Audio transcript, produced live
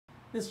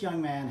This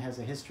young man has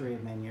a history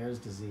of Meniere's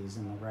disease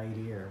in the right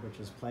ear, which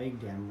has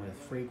plagued him with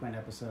frequent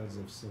episodes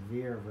of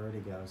severe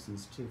vertigo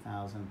since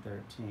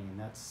 2013.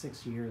 That's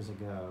 6 years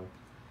ago,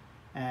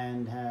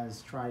 and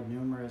has tried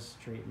numerous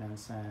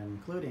treatments,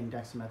 including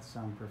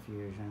dexamethasone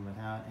perfusion,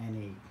 without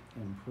any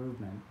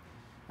improvement.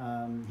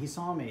 He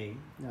saw me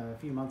a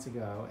few months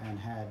ago and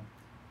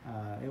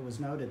it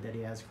was noted that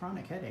he has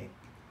chronic headache,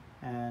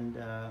 and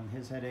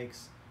his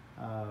headaches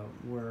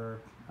were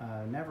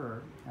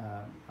never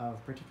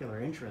of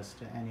particular interest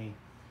to any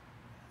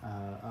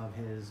of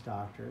his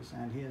doctors,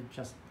 and he had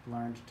just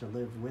learned to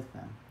live with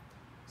them.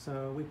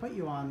 So we put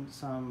you on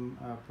some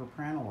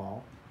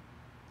propranolol,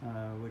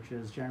 which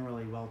is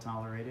generally well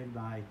tolerated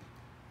by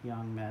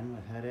young men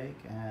with headache,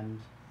 and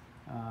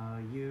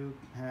you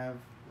have,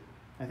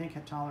 I think,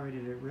 had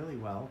tolerated it really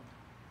well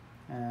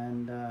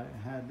and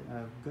had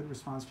a good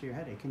response to your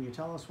headache. Can you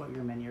tell us what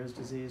your Meniere's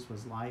disease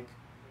was like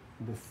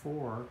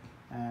before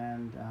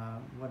and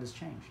what has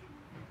changed?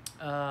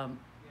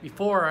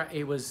 Before,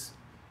 it wouldn't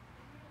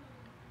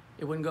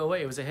go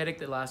away. It was a headache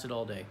that lasted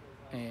all day.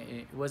 And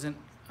it wasn't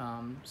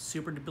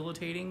super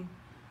debilitating,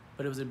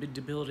 but it was a bit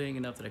debilitating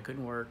enough that I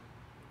couldn't work.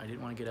 I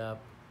didn't want to get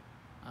up.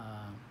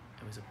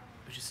 It was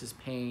just this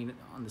pain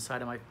on the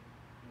side of my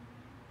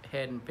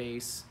head and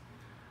face.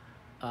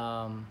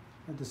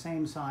 At the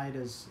same side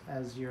as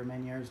your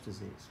Meniere's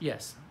disease?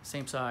 Yes,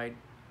 same side.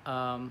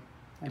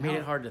 It made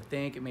it hard to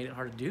think. It made it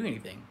hard to do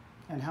anything.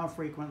 And how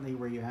frequently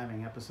were you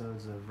having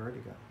episodes of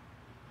vertigo?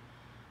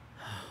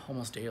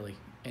 Almost daily,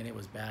 and it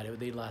was bad.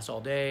 They'd last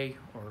all day,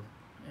 or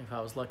if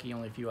I was lucky,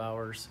 only a few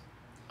hours.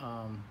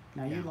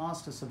 Now, you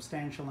lost a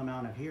substantial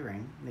amount of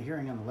hearing. The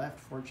hearing on the left,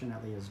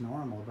 fortunately, is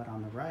normal, but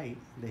on the right,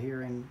 the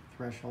hearing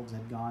thresholds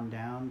had gone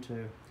down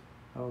to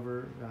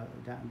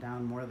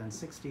down more than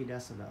 60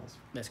 decibels.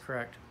 That's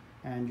correct.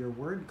 And your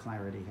word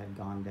clarity had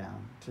gone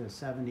down to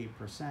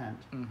 70%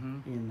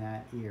 in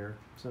that ear.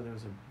 So there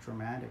was a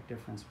dramatic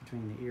difference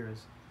between the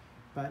ears.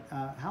 But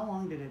how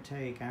long did it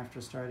take after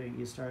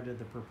you started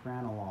the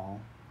propranolol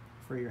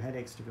for your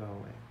headaches to go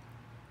away?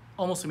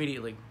 Almost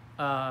immediately.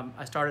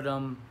 I started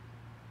them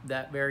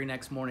that very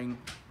next morning.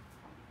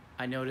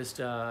 I noticed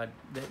the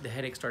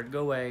headache started to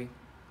go away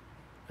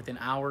within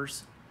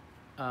hours.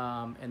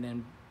 And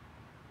then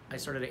I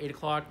started at 8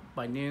 o'clock.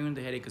 By noon,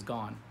 the headache is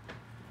gone.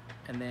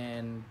 And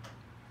then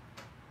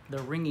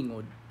the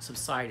ringing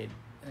subsided.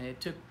 And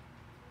it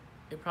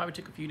probably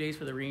took a few days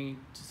for the ringing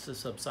to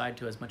subside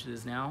to as much as it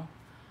is now.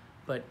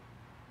 But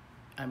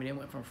I mean, it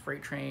went from a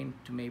freight train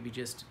to maybe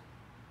it's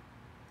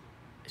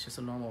just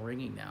a normal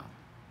ringing now.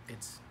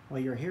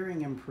 Well, your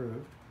hearing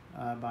improved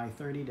by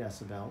 30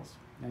 decibels,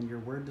 and your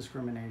word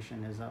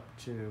discrimination is up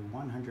to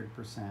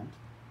 100%,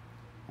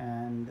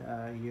 and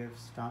you've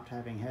stopped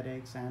having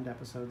headaches and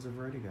episodes of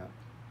vertigo.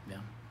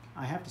 Yeah.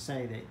 I have to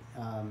say that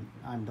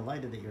I'm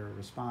delighted that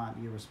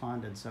you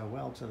responded so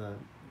well to the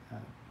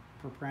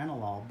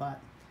propranolol, but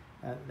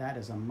that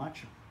is a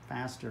much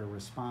faster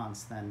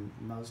response than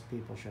most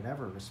people should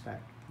ever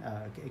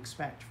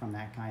expect from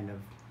that kind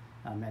of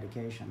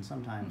medication.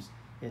 Sometimes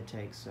it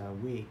takes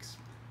weeks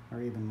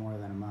or even more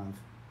than a month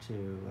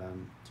to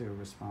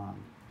respond.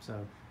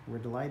 So we're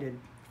delighted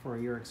for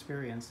your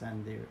experience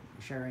and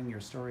sharing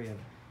your story of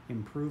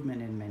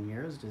improvement in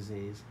Meniere's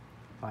disease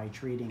by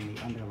treating the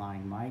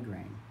underlying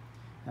migraine.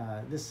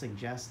 This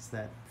suggests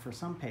that for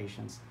some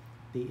patients,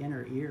 the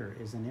inner ear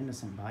is an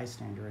innocent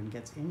bystander and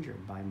gets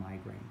injured by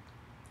migraine.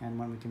 And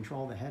when we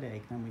control the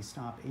headache, then we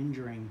stop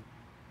injuring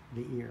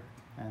the ear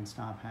and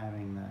stop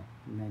having the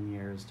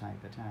Meniere's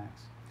type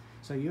attacks.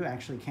 So you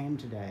actually came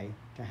today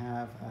to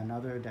have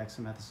another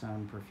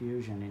dexamethasone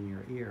perfusion in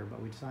your ear, but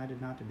we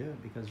decided not to do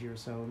it because you're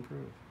so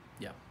improved.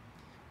 Yeah.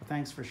 Well,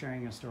 thanks for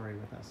sharing your story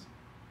with us.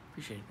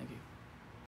 Appreciate it. Thank you.